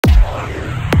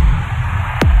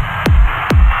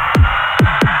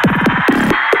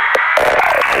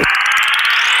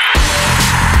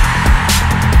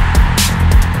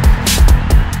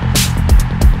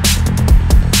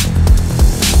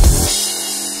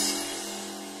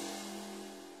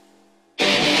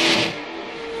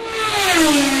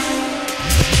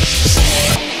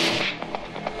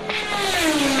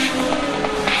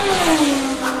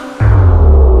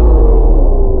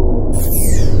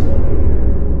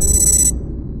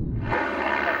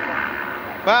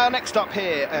Well, next up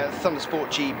here at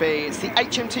ThundersportGB, it's the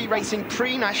HMT Racing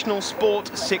Pre-National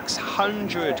Sport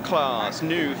 600 class,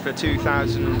 new for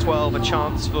 2012, a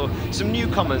chance for some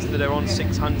newcomers that are on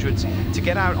 600s to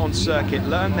get out on circuit,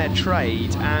 learn their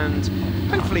trade and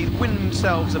hopefully win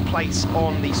themselves a place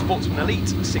on the Sportsman Elite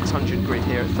 600 grid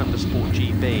here at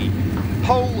ThundersportGB.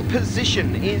 Pole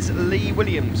position is Lee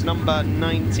Williams, number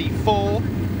 94,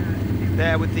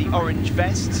 there with the orange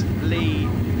vest. Lee,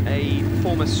 a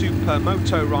former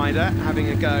supermoto rider, having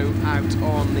a go out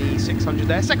on the 600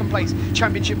 there. Second place,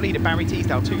 championship leader Barry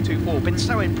Teasdale, 224. Been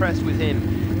so impressed with him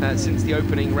since the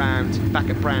opening round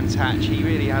back at Brands Hatch. He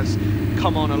really has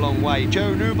come on a long way.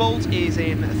 Joe Newbold is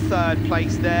in third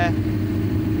place there.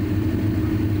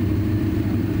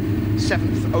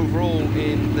 7th overall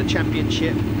in the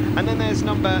championship. And then there's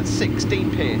number 6, Dean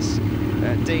Pearce.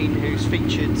 Dean, who's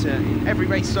featured in every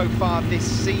race so far this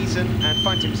season and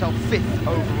finds himself 5th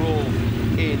overall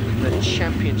in the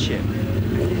championship.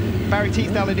 Barry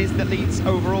Teasdale it is that leads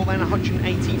overall, then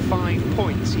 185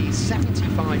 points. He's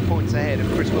 75 points ahead of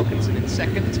Chris Wilkinson in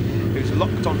second, who's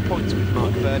locked on points with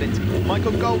Mark Burdett.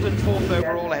 Michael Golden 4th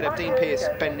overall ahead of Dean Pearce,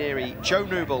 Ben Neary, Joe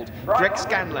Newbold, Greg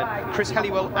Scanlon, Chris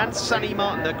Helliwell and Sonny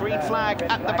Martin. The green flag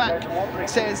at the back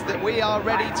says that we are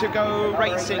ready to go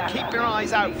racing. Keep your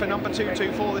eyes out for number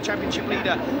 224, the championship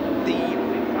leader. The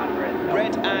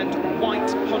red and white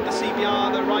Honda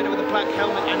CBR, the rider with the black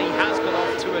helmet, and he has got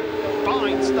off to a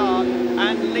fine start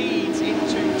and leads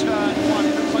into turn 1.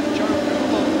 It looks like Joe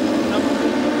Newbold, number 45,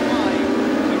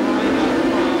 the rider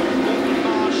from Northern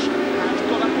Marsh, has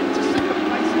got up into second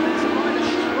place, and there's a rider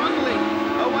struggling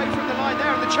away from the line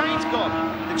there, and the chain's gone.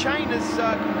 The chain has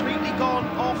completely gone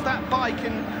off that bike,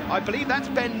 and I believe that's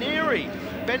Ben Neary.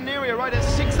 Ben Neary, a rider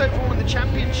 6th overall in the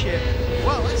championship.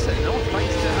 Well, that's an odd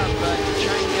place to have the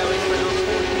chain going, but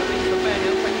unfortunately for Ben,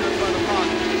 he'll take no further part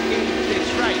in this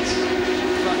race.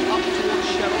 But up towards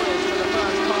Shell Oils for the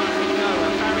first time we know,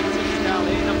 and Barry Teasdale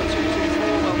here, number 224.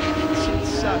 Well,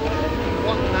 since he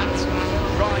won that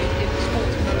ride in the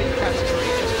Sportsman Elite category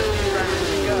just a few rounds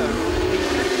ago, he's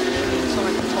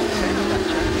inside the top 10 of that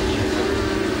championship.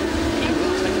 He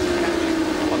will take some catching,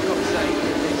 I've got to say,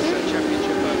 in this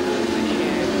championship this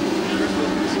year. Chris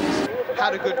Wilkinson's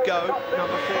had a good go.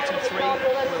 Number 43,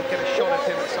 we'll get a shot at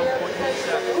him at some point. He's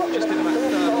just in about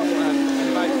third or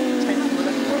in about 10th or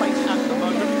 11th place at the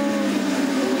moment.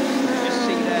 You just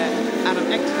see there Adam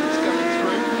Excellence going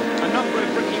through. A number of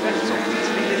rookie vets,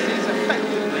 obviously this is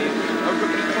effectively a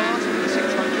rookie class in the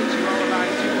 600s. You are allowed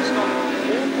to stock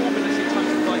all Formula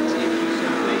 600 bikes if you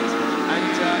so please, and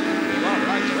you are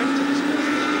allowed to enter the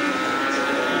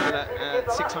Formula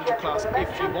 600 class if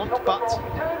you want, but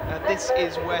this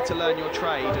is where to learn your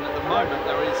trade, and at the moment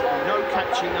there is no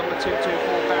catching number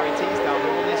 224 Barry Teasdale, who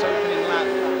on this opening lap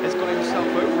has got himself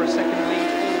over a second lead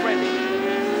already.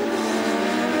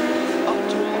 Up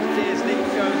towards Deers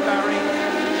League goes Barry,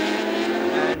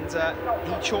 and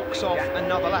he chalks off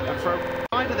another lap. And for a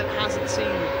rider that hasn't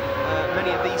seen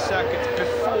many of these circuits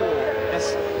before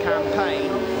this campaign,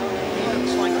 he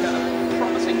looks like a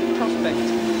promising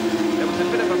prospect. There was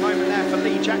a bit of a moment there for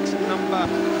Lee Jackson, number 1,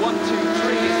 2,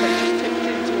 3, as they just tipped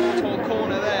into Old Hall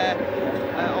Corner there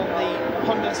on the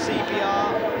Honda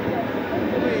CBR,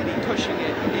 really pushing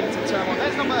it into turn 1.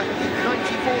 There's number 94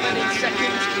 then in second,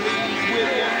 Lee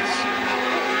Williams.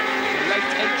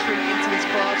 Late entry into this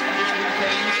class for this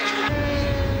weekend.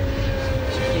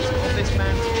 He's got this man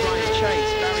to try and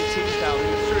chase, Barry Teasdale,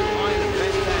 who threw Island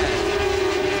Bend there.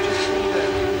 You just see the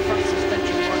front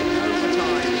suspension running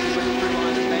overtime. He went through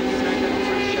Island Bend, he's now going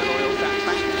through Shell Oil, that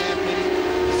back hairpin.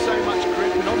 So much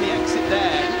grip, and on the exit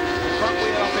there, the front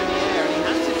wheel up in the air, and he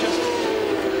had to just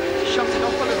shut it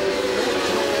off a little bit in order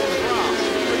to not fall the grass.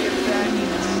 Brilliant there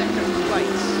in second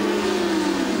place.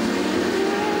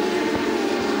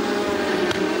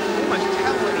 Almost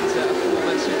tell that he's a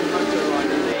former supermoto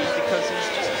rider, Lee, because he's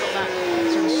just got that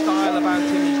sort of style about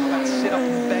him. He's got that sit up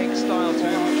and beg style to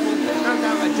him, which will no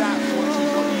doubt adapt once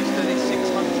he's got used to this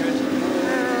 600.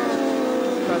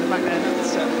 Further back there,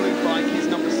 that's blue bike, is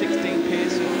number 16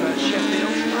 Pearce of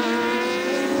Sheffield.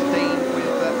 Dean with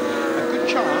a good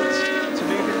chance to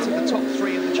move into the top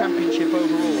 3 of the championship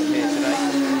overall here today.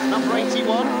 Number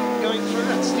 81 going through,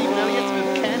 that's Stephen Elliott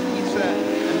of Ken. He's a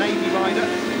Navy rider.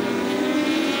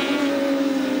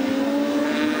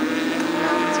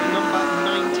 And number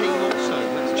 19 also,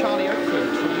 that's Charlie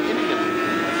Oakland from Gillingham,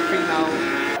 a female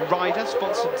rider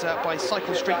sponsored by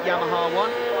Cycle Street Yamaha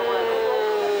 1.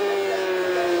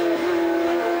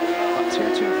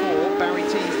 224 Barry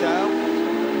Teasdale,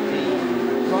 the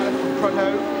rider from Proto,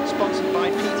 sponsored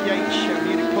by PTH,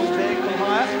 Munich Pool Vehicle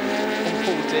Hire, on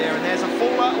full deer, and there's a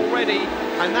faller already,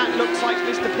 and that looks like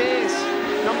Mr. Pearce.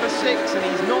 number 6, and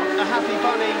he's not a happy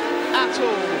bunny at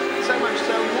all. So much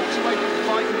so, he walks away from the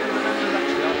bike and then remembers,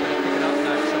 actually, I'm going to pick it up.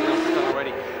 No, someone else has done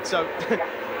already. So,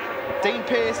 Dean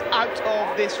Pearce out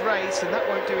of this race, and that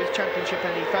won't do his championship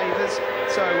any favours.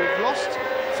 So we've lost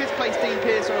 5th place Dean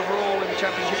Pearce overall in the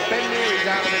championship. Ben Neary's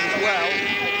out of it as well.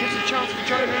 Gives a chance for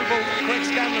Joe Newbold, Greg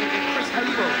Scanlon and Chris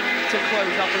Hannibal to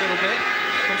close up a little bit.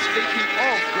 And speaking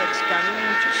of Greg Scanlon,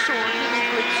 we just saw a little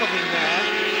glimpse of him there.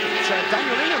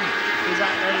 Daniel Ingham is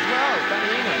out there as well.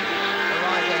 Daniel Ingham, a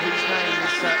rider whose name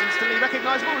is instantly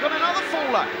recognisable. We've got another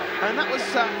faller, and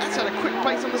that's at a quick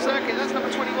place on the circuit. That's number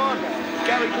 21,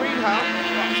 Gary Greenhalgh.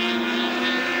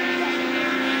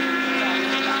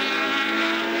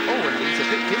 Oh, and he's a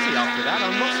bit dizzy after that.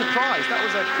 I'm not surprised. That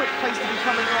was a quick place to be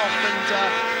coming off, and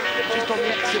just on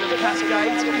the exit of the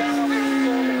Cascade.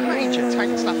 Major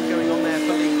tank slapper going on there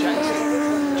for Lee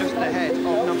Jackson, just ahead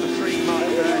of number 3,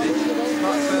 Martin Burnett.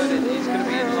 Martin Burnett is going to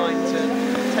be in line to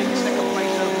take 2nd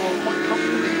place overall quite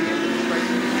comfortably at the end of this race.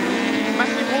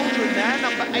 Matthew Oulton there,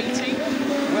 number 80.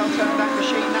 Well turned that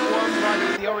machine, that one, rider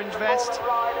with the orange vest.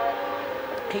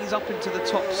 He's up into the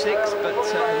top 6, but at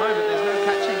the moment there's no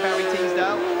catching Barry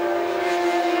Teasdale.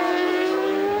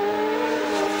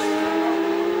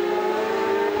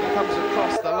 Comes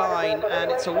across the line,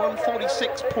 and it's a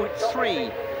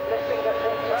 146.3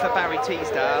 for Barry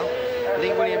Teasdale.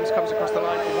 Lee Williams comes across the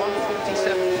line for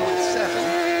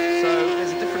 147.7, so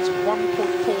there's a difference of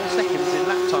 1.4 seconds in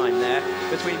lap time there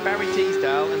between Barry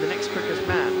Teasdale and the next quickest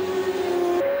man.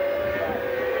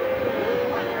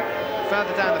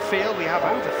 Further down the field, we have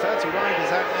over 30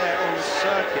 riders out there on the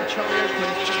circuit. Charlie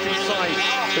Oakland just inside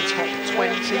the top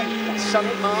 20.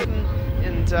 Sonny Martin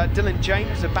and Dylan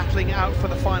James are battling it out for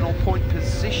the final point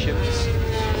positions,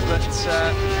 but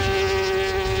a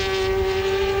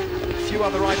few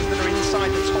other riders that are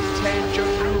inside the top 10: Joe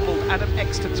Newbold, Adam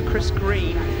Exton's, Chris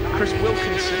Green, Chris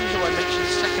Wilkinson, who I mentioned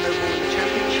 2nd overall in the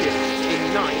championship, in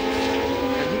 9th,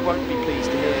 and he won't be pleased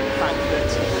to hear the fact that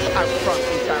out front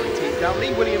is Barry Teasdale.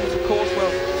 Lee Williams, of course, well,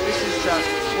 this is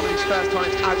one of his first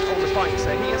times out on the bike,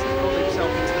 so he hasn't got himself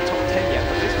into the top 10 yet,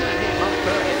 but this man here, Mark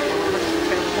Burnett, on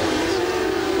 110 points.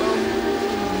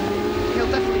 He'll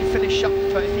definitely finish up,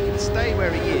 but if he can stay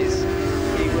where he is,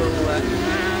 he will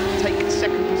take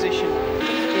 2nd position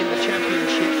in the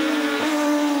championship.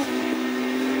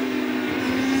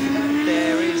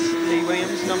 There is Lee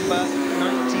Williams, number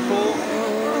 94,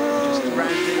 just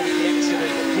rounding the exit of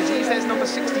Hizzies. There's number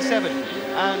 67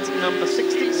 and number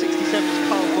 60. 67 is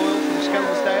Carl Boyle from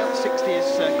Skelmersdale, 60 is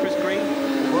Chris Green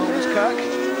from Wilmskirk. I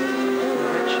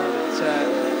mentioned that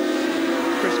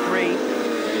Chris Green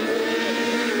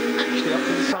up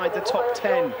inside the top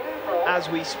 10 as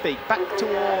we speak. Back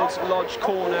towards Lodge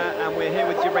Corner, and we're here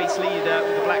with your race leader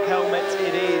with the black helmet.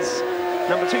 It is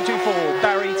number 224,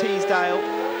 Barry Teasdale,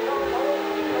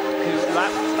 who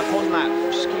lap upon lap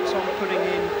just keeps on putting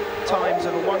in times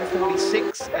of a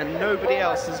 146, and nobody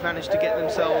else has managed to get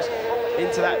themselves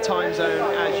into that time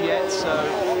zone as yet. So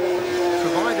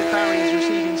provided Barry is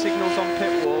receiving signals on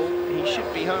pit wall, he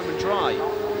should be home and dry.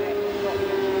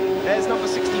 There's number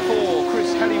 64,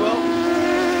 Chris Hannibal, a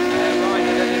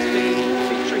rider that has been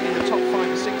featuring in the top 5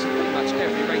 or 6 of pretty much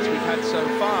every race we've had so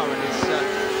far, and is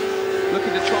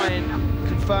looking to try and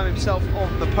confirm himself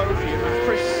on the podium. And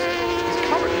Chris is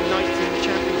currently 9th in the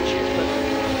championship, but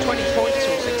 20 points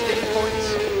or 16 points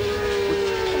would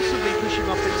possibly push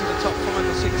him up into the top 5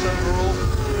 or 6 overall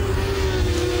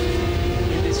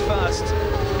in this first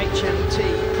HMT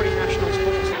pre-national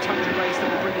sports and tundra race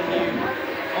that we're bringing you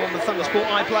on the Thundersport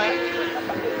iPlayer.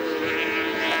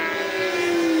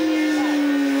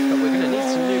 But we're going to need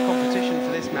some new competition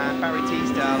for this man, Barry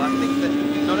Teasdale. I think that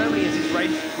not only has his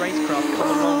racecraft come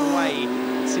a long way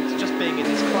since just being in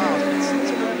this class, but since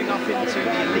moving up into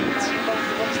the elite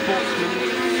sportsman,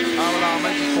 RLR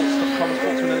Motorsports.com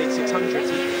Sportsman Elite 600.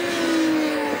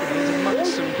 He's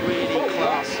amongst some really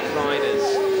class riders.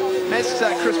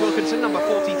 There's Chris Wilkinson, number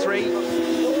 43.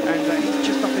 And he's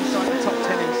just up inside the top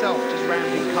 10 himself, just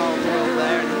rounding Carl Doyle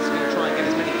there, and he's going to try and get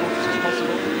as many points as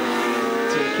possible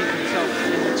to keep himself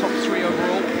in the top 3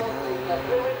 overall.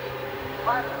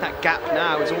 That gap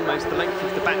now is almost the length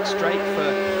of the back straight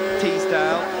for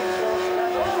Teasdale.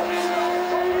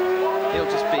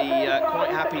 He'll just be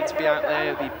quite happy to be out there.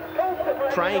 He'll be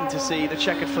praying to see the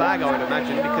checkered flag, I would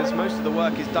imagine, because most of the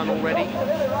work is done already.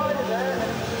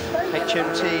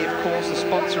 HMT, of course, the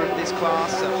sponsor of this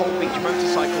class, Whole Beach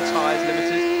Motorcycle Tyres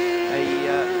Limited,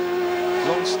 a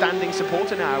long-standing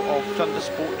supporter now of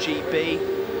ThundersportGB.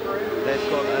 They've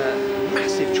got a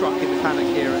massive truck in the paddock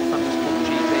here at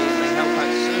ThundersportGB, and they help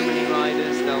out so many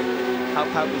riders. They'll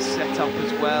help out with setup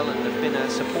as well, and have been a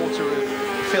supporter of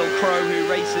Phil Crow,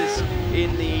 who races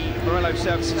in the Morello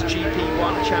Services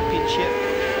GP1 Championship.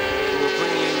 We'll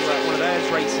bring you one of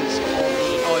those races on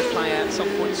the iPlayer at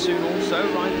some point soon also.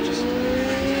 Ryder just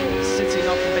sitting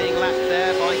up and being lapped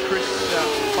there by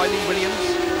Lee Williams,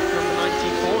 number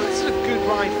 94. This is a good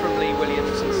ride from Lee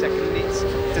Williams in second. It's,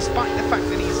 despite the fact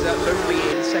that he's lonely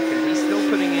in second, he's still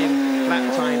putting in lap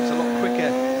times a lot quicker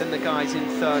than the guys in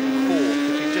third and fourth.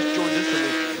 If you've just joined us,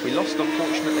 and we lost,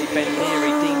 unfortunately, Ben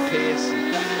Neary, Dean Pearce,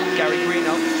 and Gary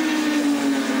Greenup.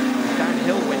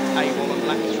 Downhill went AWOL on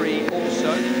lap 3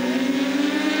 also.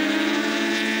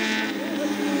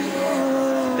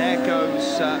 There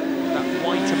goes that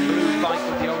white and blue bike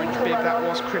with the orange bib. That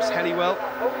was Chris Helliwell,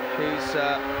 whose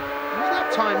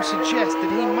lap time suggests that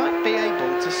he might be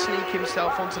able to sneak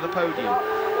himself onto the podium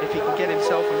if he can get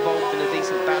himself involved in a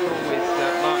decent battle with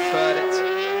Mark Burdett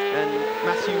and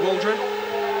Matthew Waldron.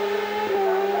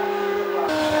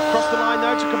 Across the line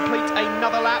though to complete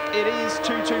another lap. It is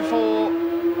 2:24.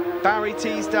 Barry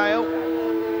Teasdale.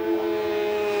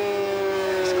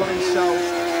 He's got himself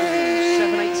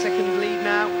 7-8 second lead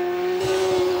now.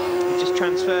 He just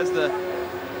transfers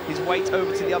his weight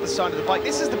over to the other side of the bike.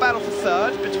 This is the battle for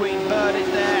third between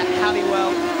Burdett there,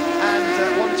 Halliwell,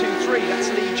 and 1, 2, 3. That's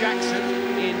Lee Jackson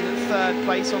in third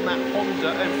place on that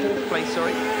Honda, fourth place,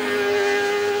 sorry.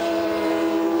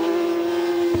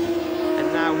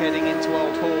 And now heading into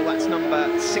Old Hall, that's number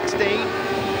 16.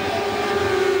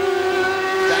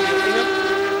 Daniel Ingham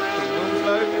from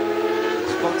Wilmslow,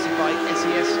 sponsored by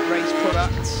SES Race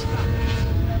Products.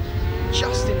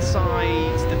 Just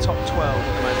inside the top 12 at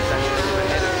the moment, Daniel,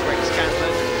 ahead of Greg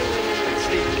Scanlon and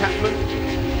Stephen Kaplan.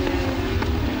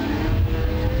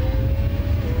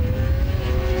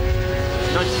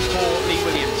 94, Lee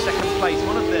Williams, second place.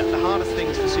 One of the hardest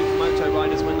things for supermoto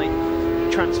riders when they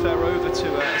transfer over to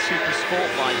a super sport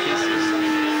bike is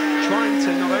trying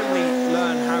to not only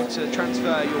learn how to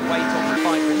transfer your weight on the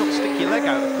bike but not stick your leg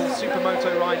out. Of course,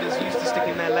 supermoto riders used to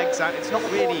sticking their legs out. It's not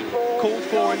really called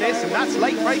for in this, and that's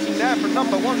late braking there from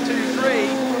number 1, 2, 3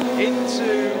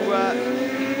 into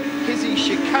Hizzy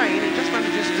Chicane. He just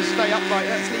manages to stay upright.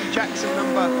 That's Lee Jackson,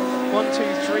 number 1, 2,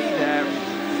 3 there.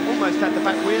 Almost had the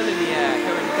back wheel in the air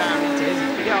going down into Hizzy.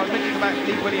 But yeah, I was mentioning about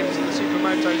Lee Williams and the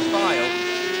supermoto style.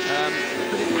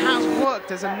 But it has worked.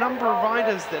 There's a number of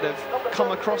riders that have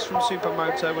come across from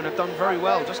supermoto and have done very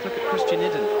well. Just look at Christian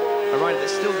Idden, a rider that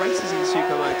still races in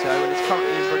supermoto and is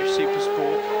currently in British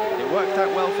Supersport. It worked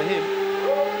out well for him.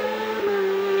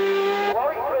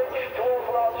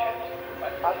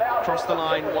 Across the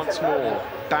line once more,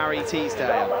 Barry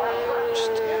Teasdale.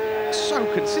 Just so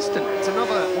consistent. It's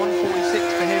another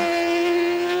 1:46 for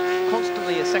him.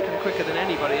 Constantly a second quicker than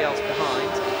anybody else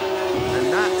behind.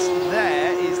 And that's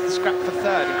there is the scrap for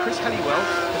third. And Chris Helliwell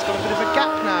has got a bit of a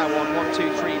gap now on 1,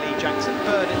 2, 3 Lee Jackson.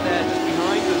 Bird in there just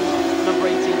behind, and number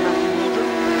 18 Matthew Waldron.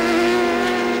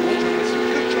 Waldron with some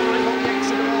good drive on the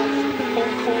exit of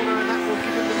Hall Corner, and that will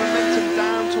give him the momentum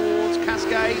down towards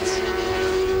Cascades.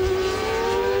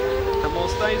 And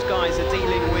whilst those guys are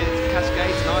dealing with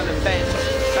Cascades and Island Bend,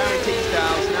 Barry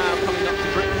Teasdale's now coming up to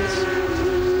Britain's.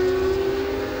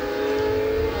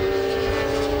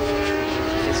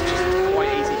 It's just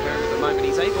quite easy for him at the moment.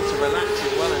 He's able to relax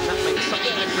as well, and that makes such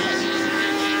a difference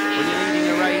when you're leading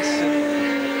a race. And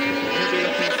he'll be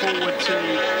looking forward to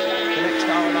the next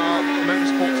R&R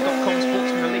motorsports.com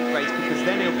Sportsman Elite race, because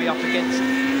then he'll be up against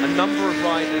a number of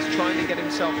riders trying to get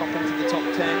himself up into the top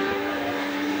 10.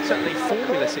 Certainly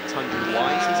Formula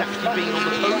 600-wise, he's actually been on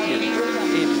the podium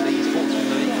in the Sportsman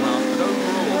Elite class, but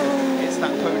overall, it's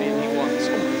that podium he wants.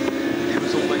 There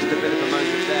was almost a bit of a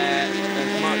moment there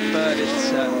as Mark Burdett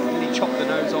really chopped the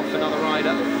nose off another rider,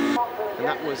 and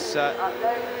that was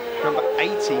number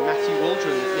 80, Matthew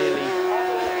Waldron, that nearly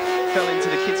fell into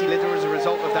the kitty litter as a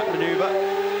result of that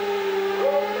manoeuvre.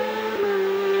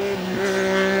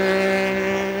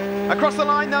 Across the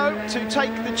line, though, to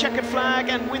take the checkered flag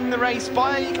and win the race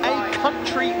by a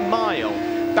country mile.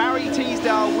 Barry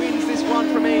Teasdale wins this one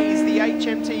from ease, the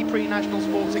HMT Pre-National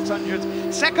Sport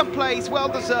 600. Second place,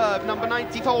 well-deserved, number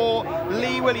 94,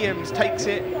 Lee Williams takes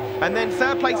it. And then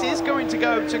third place is going to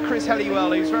go to Chris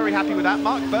Helliwell, who's very happy with that.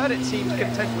 Mark Burdett seems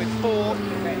content with 4.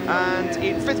 And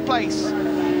in fifth place,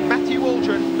 Matthew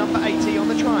Waldron, number 80 on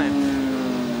the Triumph.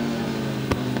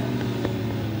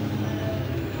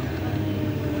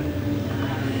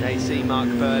 They see Mark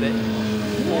Burdett,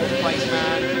 fourth place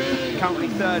man, currently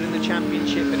third in the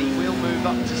championship, but he will move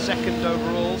up to second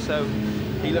overall, so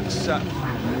he looks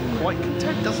quite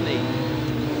content, doesn't he?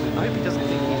 I hope he doesn't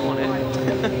think he's won it.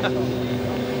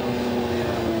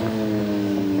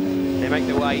 Then make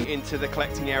their way into the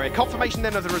collecting area. Confirmation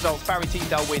then of the results. Barry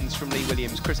Teasdale wins from Lee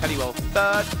Williams. Chris Helliwell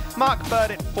third. Mark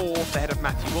Burdett fourth, ahead of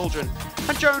Matthew Waldron.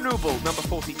 And Joe Newell, number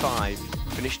 45,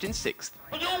 finished in sixth.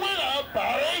 And your winner,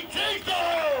 Barry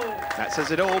Teasdale! That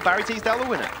says it all. Barry Teasdale, the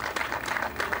winner.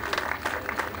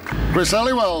 Chris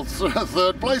Helliwell,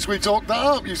 third place. We talked that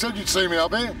up. You said you'd see me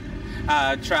up here.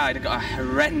 I tried. I got a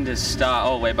horrendous start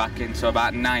all the way back into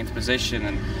about 9th position,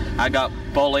 and I got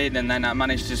bullied, and then I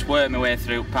managed to just work my way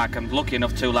through pack. I'm lucky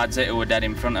enough 2 lads hit who were dead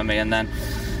in front of me, and then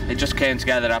it just came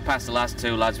together. I passed the last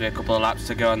 2 lads with a couple of laps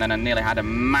to go, and then I nearly had a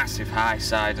massive high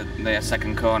side at the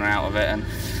second corner out of it, and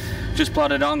just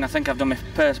plodded on. I think I've done my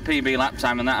first PB lap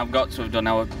time, and that I've got to have done.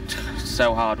 I was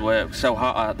so hard work, so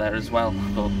hot out there as well,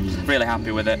 but really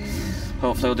happy with it.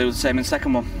 Hopefully I'll do the same in the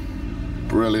second one.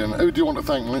 Brilliant. Who do you want to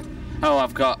thank, mate? Oh,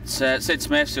 I've got Sid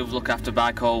Smith, who's looked after the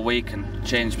bike all week and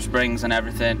changed springs and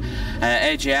everything.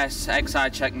 AGS,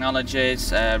 XI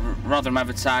Technologies, Rotherham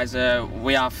Advertiser,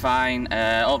 We Are Fine,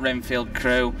 Alt Renfield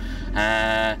crew,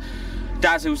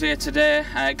 Daz, who's here today.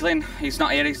 Glyn, he's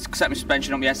not here, he's set my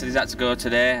suspension up yesterday, he's had to go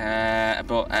today.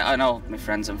 But I know my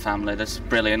friends and family, there's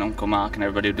brilliant Uncle Mark and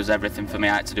everybody who does everything for me.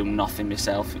 I had to do nothing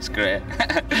myself, it's great.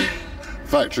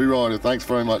 Factory rider, thanks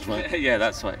very much, mate. Yeah,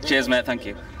 that's right. Cheers, mate, thank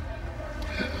you.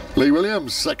 Lee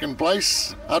Williams, second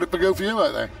place. How did it go for you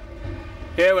out there?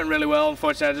 Yeah, it went really well.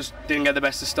 Unfortunately, I just didn't get the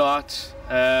best of starts.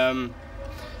 I'm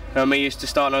used to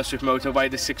starting on a super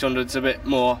motorbike. The 600's a bit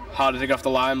more harder to get off the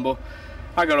line, but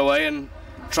I got away and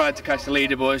tried to catch the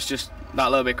leader, but it's just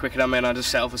that little bit quicker than me, and I just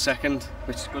settled for second,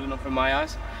 which is good enough in my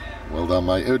eyes. Well done,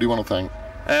 mate. Who do you want to thank?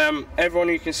 Everyone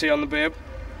you can see on the bib.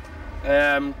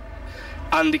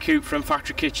 Andy Coop from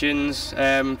Factory Kitchens,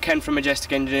 Ken from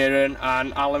Majestic Engineering,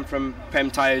 and Alan from Pem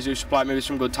Tyres, who supplied me with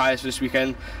some good tyres for this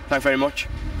weekend. Thank you very much.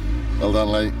 Well done,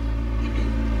 Lee.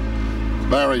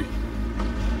 Barry,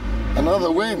 another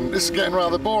win. This is getting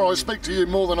rather boring. I speak to you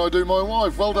more than I do my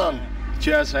wife. Well done.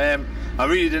 Cheers. I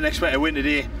really didn't expect a win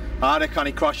today. I had a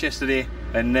canny crash yesterday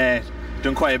and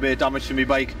done quite a bit of damage to my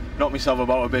bike. Knocked myself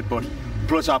about a bit, but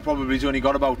plus I probably only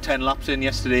got about 10 laps in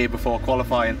yesterday before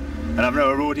qualifying. And I've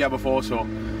never rode here before, so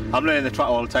I'm learning the track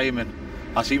all the time, and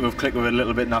I seem to have clicked with it a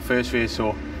little bit in that first race,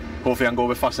 so hopefully I can go a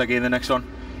bit faster again in the next one.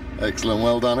 Excellent,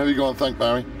 well done. Who are you going to thank,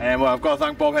 Barry? Well, I've got to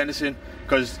thank Bob Henderson,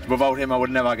 because without him I would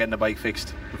never get the bike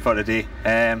fixed for the day.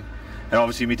 And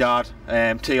obviously my dad,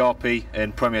 TRP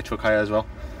and Premier Truck Hire as well.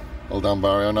 Well done,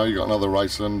 Barry. I know you got another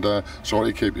race, and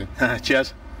sorry to keep you.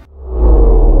 Cheers.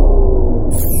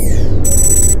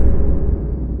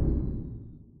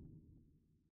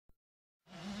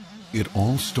 It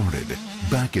all started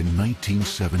back in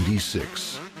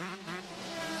 1976.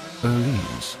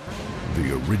 Orleans,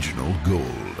 the original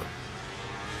gold.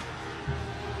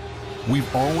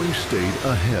 We've always stayed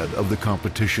ahead of the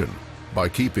competition by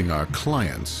keeping our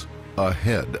clients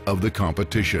ahead of the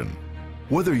competition.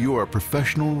 Whether you're a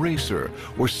professional racer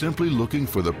or simply looking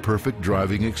for the perfect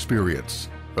driving experience,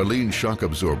 Orleans shock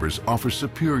absorbers offer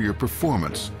superior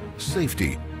performance,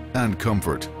 safety, and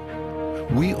comfort.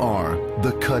 We are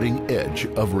the cutting edge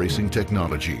of racing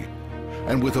technology,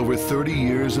 and with over 30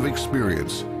 years of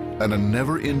experience and a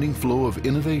never-ending flow of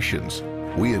innovations,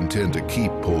 we intend to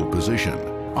keep pole position.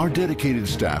 Our dedicated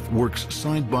staff works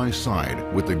side by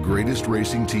side with the greatest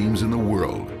racing teams in the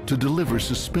world to deliver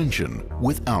suspension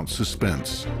without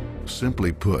suspense.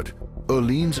 Simply put,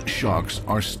 Orleans shocks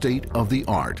are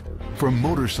state-of-the-art for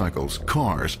motorcycles,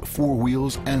 cars,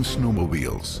 four-wheels, and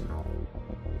snowmobiles.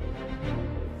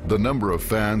 The number of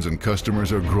fans and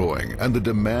customers are growing, and the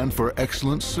demand for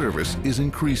excellent service is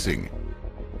increasing.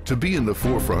 To be in the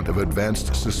forefront of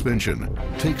advanced suspension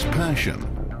takes passion,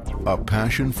 a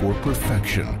passion for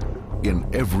perfection in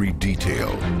every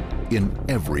detail, in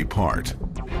every part.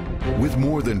 With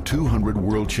more than 200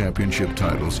 World Championship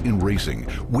titles in racing,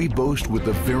 we boast with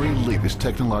the very latest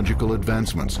technological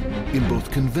advancements in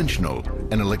both conventional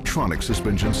and electronic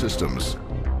suspension systems.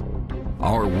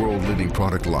 Our world-leading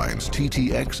product lines,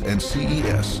 TTX and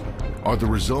CES, are the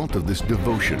result of this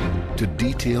devotion to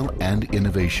detail and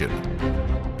innovation.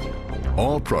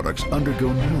 All products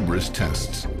undergo numerous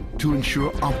tests to ensure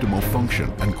optimal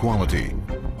function and quality.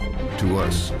 To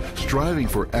us, striving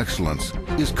for excellence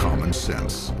is common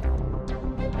sense.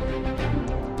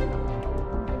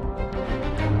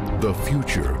 The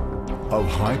future of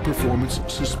high-performance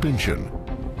suspension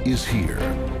is here.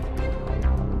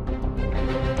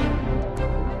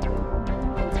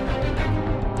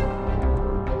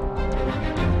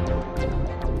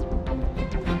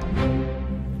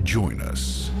 Join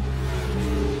us.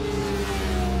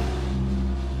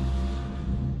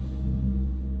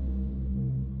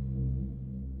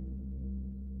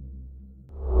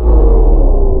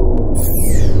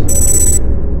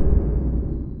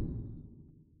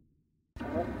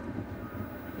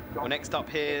 Next up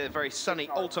here, very sunny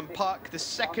Oulton Park, the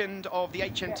second of the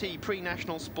HMT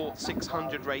pre-national sports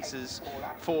 600 races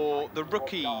for the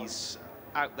rookies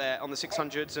out there on the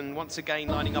 600s, and once again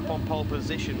lining up on pole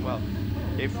position. Well,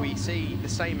 if we see the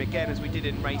same again as we did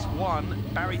in race 1,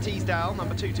 Barry Teasdale,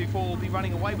 number 224, will be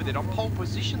running away with it. On pole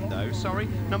position though, sorry,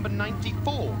 number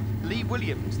 94, Lee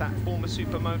Williams, that former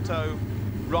Supermoto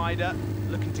rider,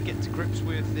 looking to get to grips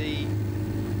with the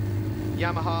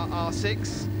Yamaha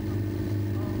R6.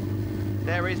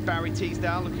 There is Barry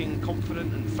Teasdale, looking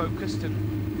confident and focused,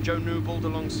 and Joe Newbold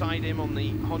alongside him on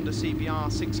the Honda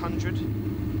CBR 600.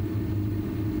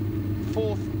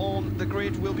 Fourth on the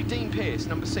grid will be Dean Pearce,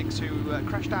 number 6, who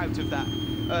crashed out of that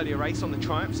earlier race on the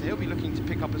Triumph, so he'll be looking to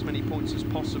pick up as many points as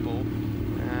possible.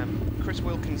 Chris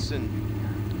Wilkinson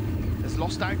has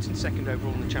lost out in second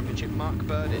overall in the championship. Mark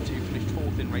Burdett, who finished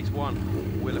 4th in race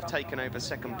 1, will have taken over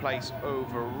second place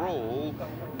overall,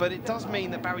 but it does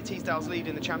mean that Barry Teasdale's lead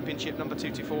in the championship, number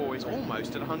 224, is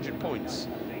almost at 100 points.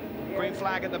 Green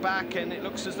flag at the back, and it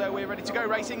looks as though we're ready to go.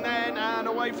 Racing then, and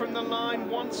away from the line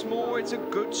once more. It's a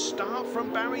good start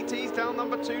from Barry Teasdale,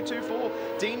 number 224.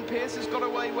 Dean Pearce has got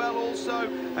away well also,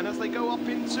 and as they go up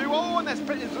into, oh, and that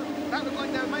looked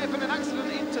like there may have been an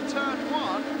accident into turn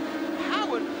 1.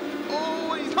 Howard,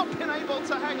 oh, he's not been able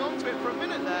to hang on to it for a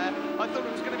minute there. I thought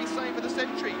it was going to be same for the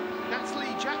Sentry. That's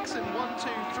Lee Jackson, 1, 2,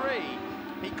 3.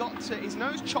 He got his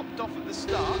nose chopped off at the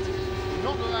start,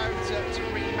 not allowed to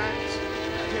remount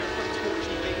here at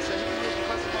ThundersportGB, so he was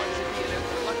classified as being a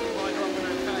lucky rider up and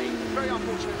okay. Very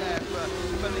unfortunate there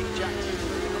for Lee Jackson.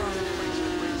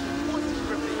 Quite as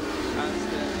grippy as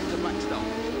the Black Star.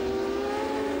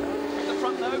 At the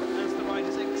front though, as the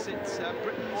riders exit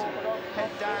Britain's and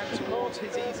head down towards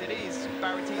his ease, it is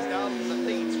Barry Teasdale that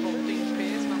leads from Dean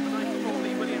Pearce, number 94,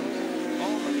 Lee Williams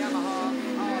on the Yamaha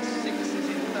R6 is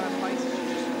in third place. As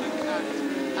you just look at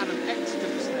Adam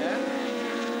Exton's there.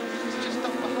 Just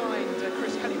up behind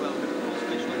Chris Halliwell, who of course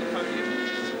finished on the podium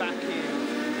back in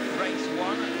race 1.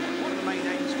 One of the main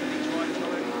aims for these riders, not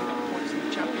only to pick up points in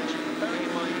the championship, but bearing in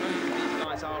mind most of these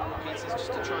guys are rookies, is just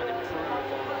to try and improve on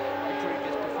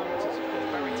previous performances. Of course,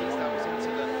 Barry Teasdale was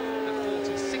into the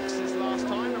 46s last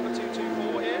time, number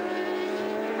 224 here.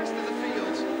 The rest of the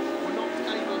field were not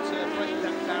able to break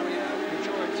that barrier. The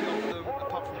majority of them,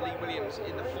 apart from Lee Williams,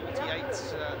 in the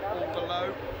 48s or below.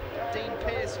 Dean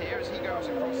Pearce here, as he goes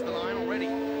across the line, already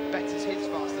betters his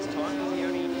fastest time, as he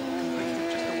only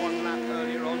completed just the 1 lap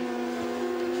earlier on.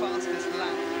 Fastest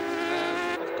lap,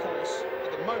 of course,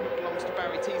 at the moment belongs to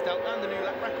Barry Teasdale, and the new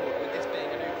lap record, with this being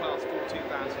a new class for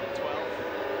 2012.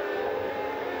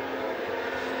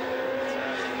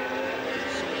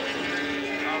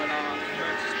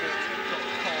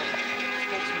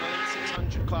 Sportsman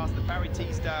 600 class that Barry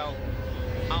Teasdale,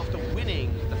 after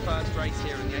winning the first race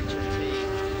here in the HMT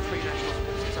pre-national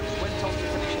sports 600, went on to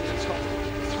finish in the top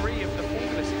 3 of the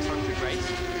Formula 600 race,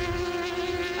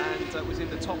 and was in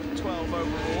the top 12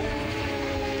 overall.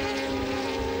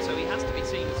 So he has to be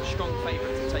seen as a strong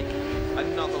favourite to take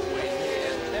another win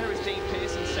here. There is Dean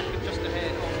Pearce in second, just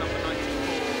ahead of number 94,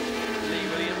 Lee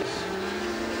Williams.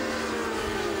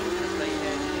 As they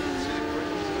head into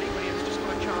Britain, Lee Williams just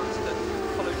got a chance to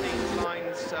follow Dean's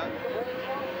lines for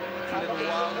a little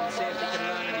while and see if he can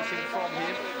learn anything from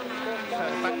him.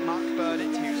 Further back, Mark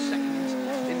Burdett, who's second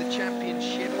in the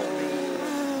championship on the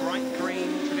bright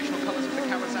green traditional colours of the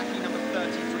Kawasaki, number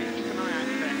 33. Keep an eye out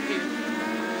for him.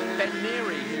 Ben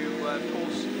Neary, who, of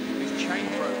course, whose chain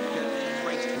broke in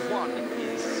race 1,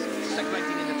 is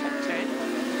circulating in the top 10.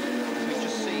 As we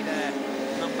just see there,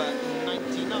 number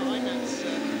 99, that's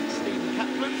Stephen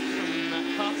Kaplan from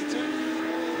Carterton,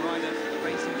 rider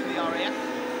racing for the RAF.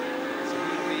 So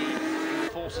he'll be in the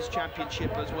Forces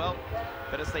Championship as well.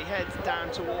 But as they head down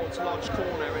towards Lodge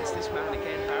Corner, it's this man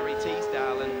again, Barry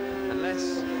Teasdale, and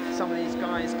unless some of these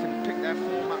guys can pick their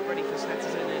form up ready for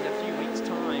Stetson in a few weeks'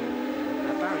 time,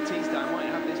 Barry Teasdale might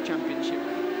have this championship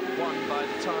won by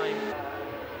the time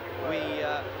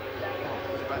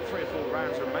with about 3 or 4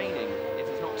 rounds remaining, if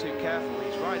he's not too careful.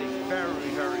 He's riding very,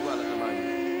 very well at the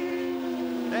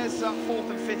moment. There's 4th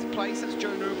and 5th place, that's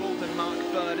Joe Newbold and Mark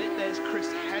Burdett. There's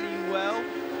Chris Halliwell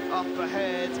up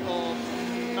ahead of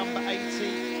number 80,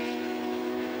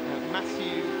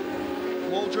 Matthew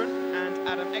Waldron and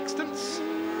Adam Extons.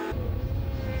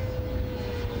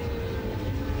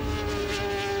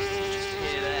 Just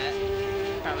here there,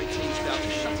 Barry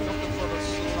Teasdale shutting off the throttle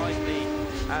slightly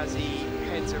as he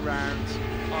heads around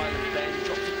Island Bend,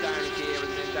 drops it down a gear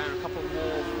and then down a couple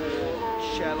more for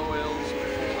Shell Oils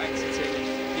before exiting.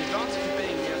 The advantage of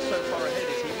being so far ahead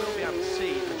is he will be able to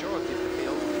see the majority of the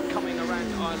field coming around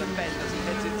Island Bend as he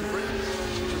heads into Britain,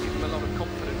 which will give him a lot of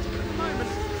confidence. But at the moment,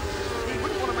 he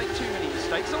wouldn't want to make too many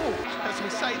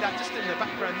say that just in the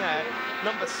background there.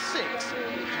 Number 6,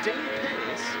 Dean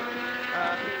Pierce,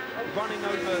 running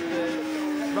over the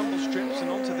rumble strips and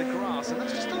onto the grass, and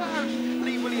that's just allowed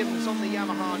Lee Williams on the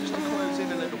Yamaha just to close in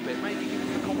a little bit, maybe give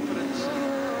him the confidence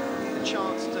and the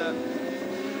chance to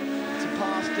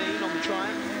pass Dean on the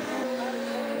Triumph.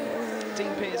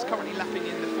 Dean Pierce currently lapping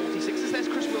in the 46s. There's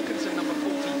Chris Wilkinson, number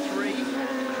 43.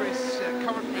 Chris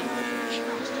currently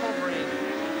just hovering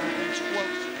in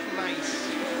 12th place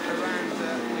around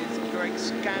with Greg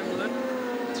Scanlon,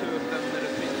 2 of them that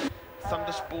have been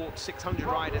Thundersport 600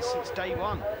 riders since day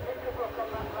one.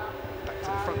 Back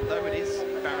to the front though, it is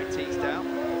Barry Teasdale.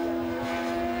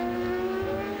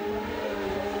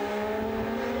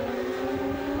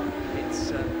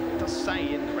 It does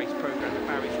say in the race programme that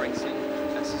Barry's racing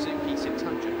a Suzuki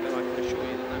 600, but I can assure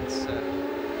you that that's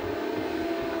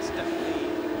definitely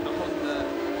not on the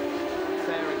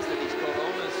fairings that he's got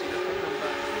on. As you look at number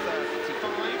 35,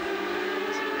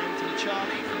 it's Anthony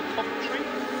Charlie from Coventry.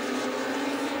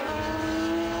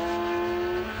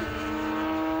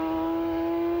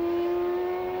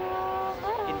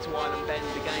 Into Island Bend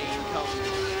again comes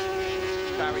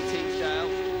Barry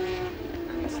Teasdale,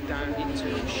 and it's down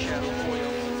into Shell Oil.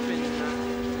 It's been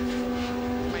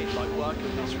made like work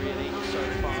of this really so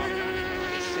far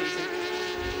this season.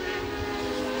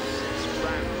 Since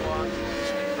round 1,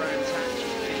 Brands Hatch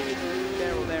has been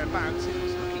there or thereabouts. It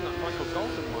was looking like Michael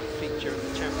Golden might feature in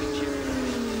the championship in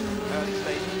the early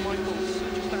stages. Michael's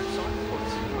just outside the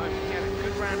points at the moment. He had a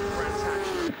good round for Brands Hatch.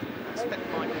 I expect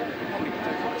Michael probably to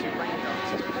do 1 or 2 rain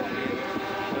dances probably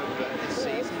over this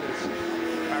season, as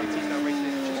Barry Teasdale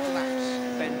racing just laps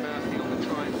Ben Murphy on the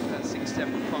Triumph at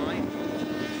 6.75.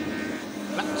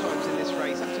 Lap times in this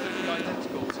race absolutely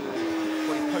identical to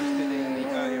what he posted in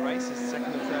the earlier races. Second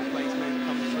and third place men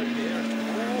come through here.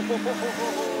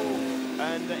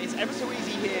 And it's ever so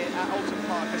easy here at Oulton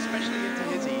Park, especially into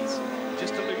Hizzies,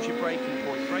 just to lose your braking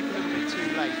point. Brake a little bit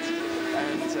too late,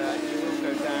 and you will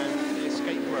go down the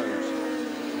escape road.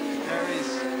 There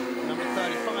is number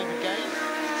 35 again.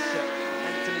 It's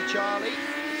Anthony Charlie,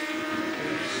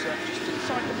 who's just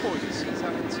inside the points. He's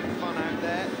having some fun out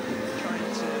there, trying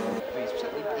to...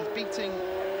 He's beating,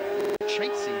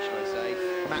 chasing, should I say,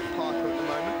 Matt Parker at the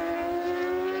moment.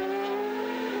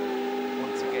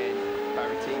 Once again,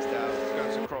 Barry Teasdale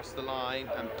goes across the line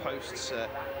and posts a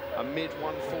mid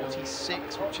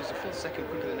 146, which is a full second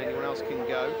quicker than anyone else can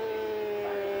go.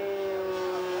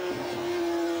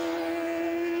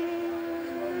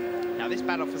 Now this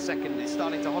battle for second is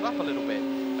starting to hot up a little bit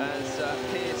as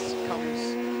Pierce comes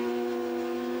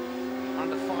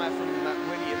under fire from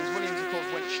Williams. Williams, of course,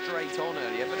 went straight on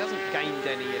earlier, but hasn't gained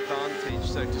any advantage,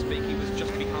 so to speak. He was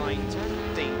just behind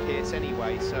Dean Pierce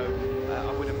anyway, so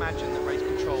I would imagine that race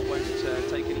control won't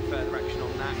take any further action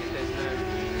on that if there's no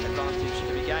advantage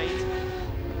to be gained.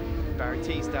 Barry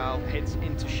Teasdale heads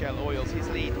into Shell Oils. His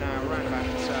lead now around about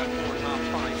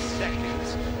 4.5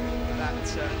 seconds. That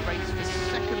race for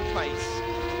second place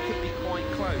could be quite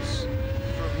close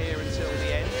from here until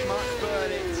the end. Mark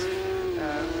Burnett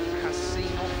has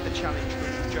seen off the challenge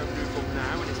from Joe Newbold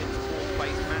now and is in 4th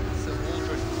place. Matt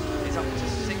Waldron is up to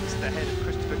 6th ahead of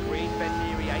Christopher Green. Ben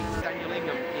Neary 8th, Daniel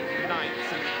Ingham in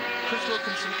 9th, and Chris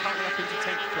Wilkinson currently up into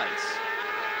 10th place.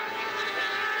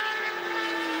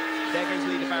 There goes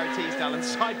leader Barry Teasdale, and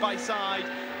side by side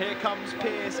here comes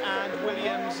Pierce and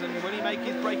Williams, and will he make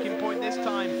his breaking point this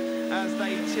time as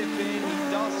they tip in? He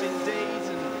does indeed,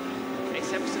 and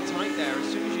it's ever so tight there.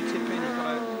 As soon as you tip in, you've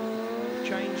got to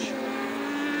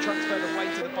transfer the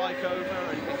weight of the bike over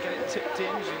and get it tipped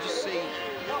in. As you just see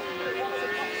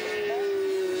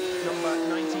number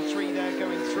 93 there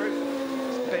going through.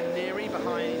 It's Ben Neary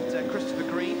behind Christopher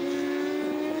Green.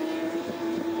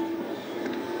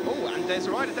 Oh, and there's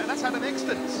a rider there. That's Adam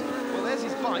Extons. Well, there's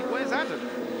his bike. Where's Adam?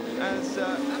 As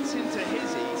that's into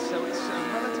Hizzy, so it's a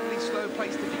relatively slow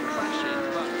place to be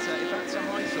crashing, but if that's a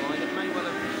high sign, it may well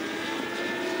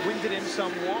have winded him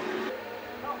somewhat.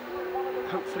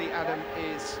 Hopefully Adam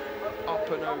is up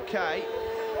and okay.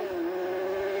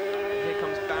 Here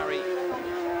comes Barry,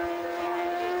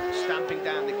 stamping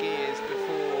down the gears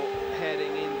before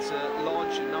heading into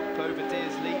Lodge and up over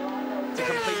Deers Leap to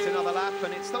complete another lap,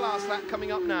 and it's the last lap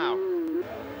coming up now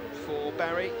for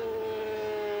Barry.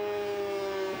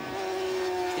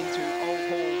 Into Old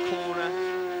Hall Corner,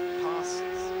 past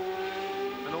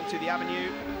and onto the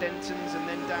Avenue, Denton's, and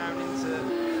then down into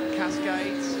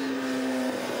Cascades.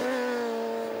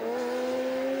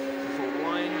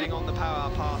 On the power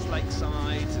past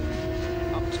Lakeside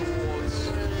and up towards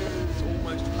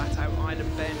almost flat out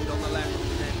Island Bend on the left,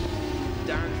 and then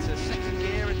down to second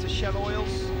gear into Shell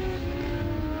Oils,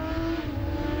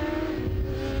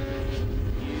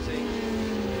 using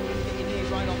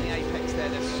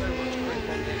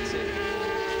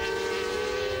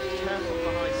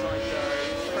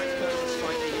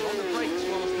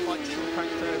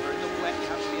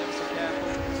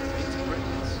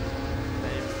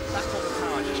back on the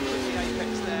power, just clip the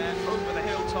apex there, over the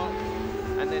hilltop,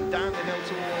 and then down the hill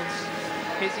towards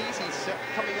Hizzies. He's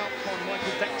coming up on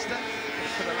Michael Dexter.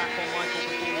 He'll put a lap on Michael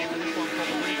before the end of this one,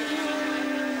 probably.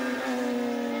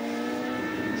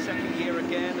 Second gear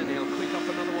again, and he'll quick up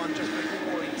another one just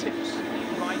before he tips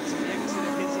right to the exit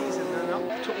of Hizzies, and then up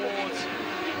towards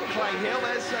Clay Hill.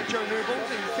 There's Joe Newbold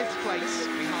in 5th place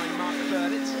behind Mark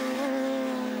Burdett.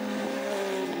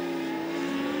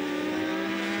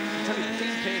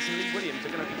 Dean Pearce and Lee Williams are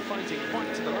going to be fighting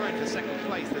right to the line for 2nd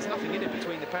place. There's nothing in it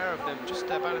between the pair of them, just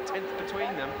about a 10th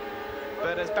between them.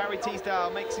 But as Barry Teasdale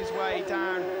makes his way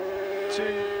down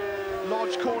to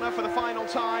Lodge Corner for the final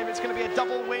time, it's going to be a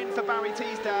double win for Barry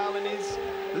Teasdale, and his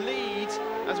lead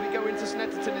as we go into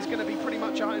Snetterton is going to be pretty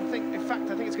much, I think it's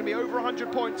going to be over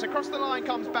 100 points. Across the line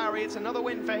comes Barry. It's another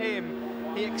win for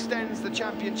him. He extends the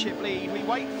championship lead. We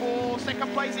wait for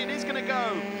 2nd place. It is going to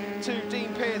go to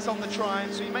Dean Pearce on the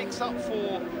Triumph, so he makes up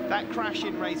for that crash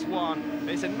in race 1.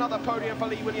 There's another podium for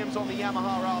Lee Williams on the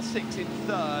Yamaha R6 in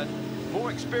 3rd. More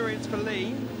experience for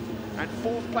Lee, and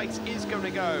 4th place is going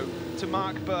to go to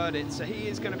Mark Burdett, so he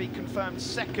is going to be confirmed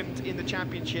 2nd in the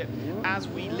championship as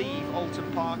we leave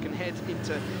Oulton Park and head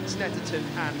into Snetterton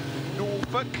and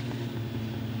Norfolk.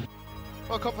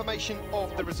 Well, confirmation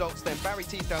of the results then. Barry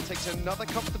Teasdale takes another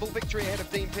comfortable victory ahead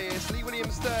of Dean Pearce. Lee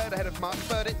Williams 3rd ahead of Mark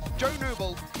Burdett, Joe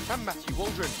Newbold and Matthew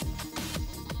Waldron.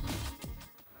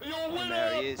 And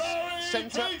there he is,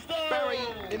 centre, Barry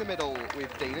in the middle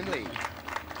with Dean and Lee.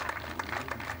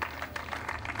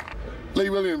 Lee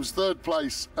Williams, 3rd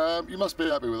place. You must be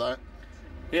happy with that.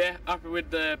 Yeah, happy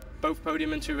with both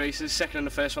podium in 2 races, 2nd in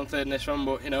the first one, 3rd in this one,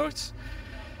 but you know, it's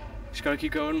just got to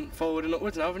keep going forward and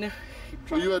upwards now, haven't you?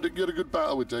 Well, you had a good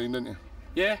battle with Dean, didn't you?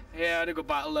 Yeah, I had a good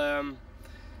battle. You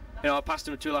know, I passed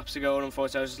him 2 laps ago, and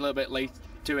unfortunately I was a little bit late,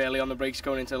 too early on the brakes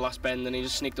going into the last bend, and he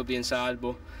just sneaked up the inside,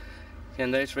 but at the end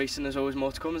of the day, it's racing, there's always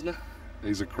more to come, isn't there?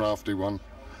 He's a crafty one.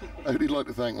 Who do you like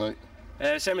to thank, mate?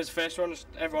 Same as the first one, just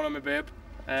everyone on my bib.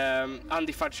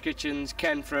 Andy Fadge Kitchens,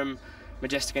 Ken from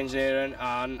Majestic Engineering,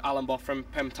 and Alan Boff from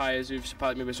Pem Tyres, who've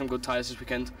supplied me with some good tyres this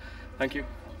weekend. Thank you.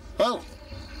 Well,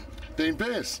 Dean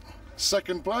Pearce,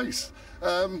 2nd place.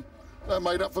 That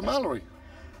made up for Mallory.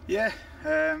 Yeah,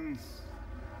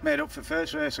 made up for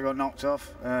first race. I got knocked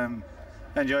off.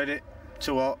 Enjoyed it.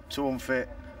 Too hot, too unfit,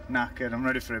 knackered. I'm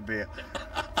ready for a beer.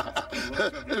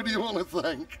 Who do you want to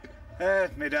thank?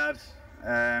 My dad,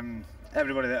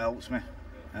 everybody that helps me.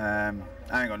 I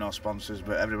ain't got no sponsors,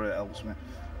 but everybody that helps me.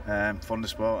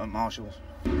 Thundersport and Marshalls.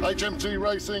 HMT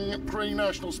Racing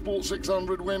Pre-National Sport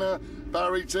 600 winner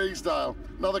Barry Teasdale.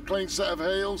 Another clean set of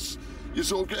heels. You're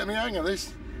sort of getting the hang of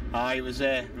this. It was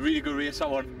a really good race, that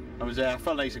one. I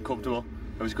felt nice and comfortable.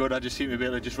 It was good. I just seemed to be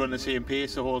able to just run the same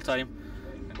pace the whole time.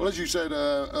 Well, as you said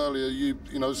earlier, you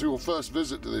know, it's your first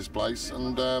visit to this place,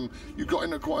 and you got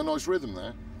into quite a nice rhythm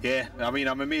there. Yeah, I mean,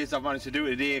 I'm amazed I've managed to do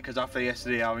it today, because after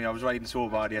yesterday, I mean, I was riding so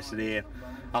bad yesterday, and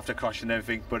after crashing and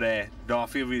everything, but no, I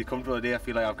feel really comfortable today. I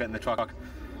feel like I've got in the track.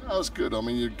 That's good. I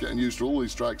mean, you're getting used to all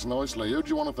these tracks nicely. Who do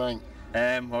you want to thank?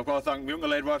 Well, I've got to thank my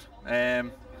uncle Edward,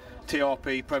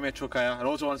 TRP, Premier Truck Hire. I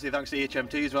also want to say thanks to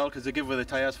HMT as well, because they give away the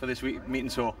tyres for this week meeting,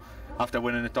 so after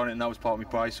winning it, that was part of my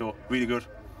prize, so really good.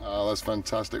 Oh, that's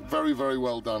fantastic. Very, very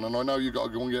well done. And I know you've got to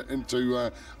go and get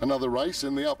into another race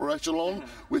in the upper echelon,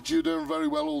 which you're doing very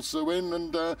well also in,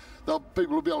 and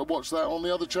people will be able to watch that on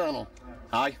the other channel.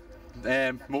 Aye,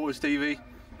 Motors TV.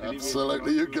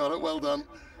 Absolutely, you got it. Well done.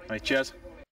 Right, cheers.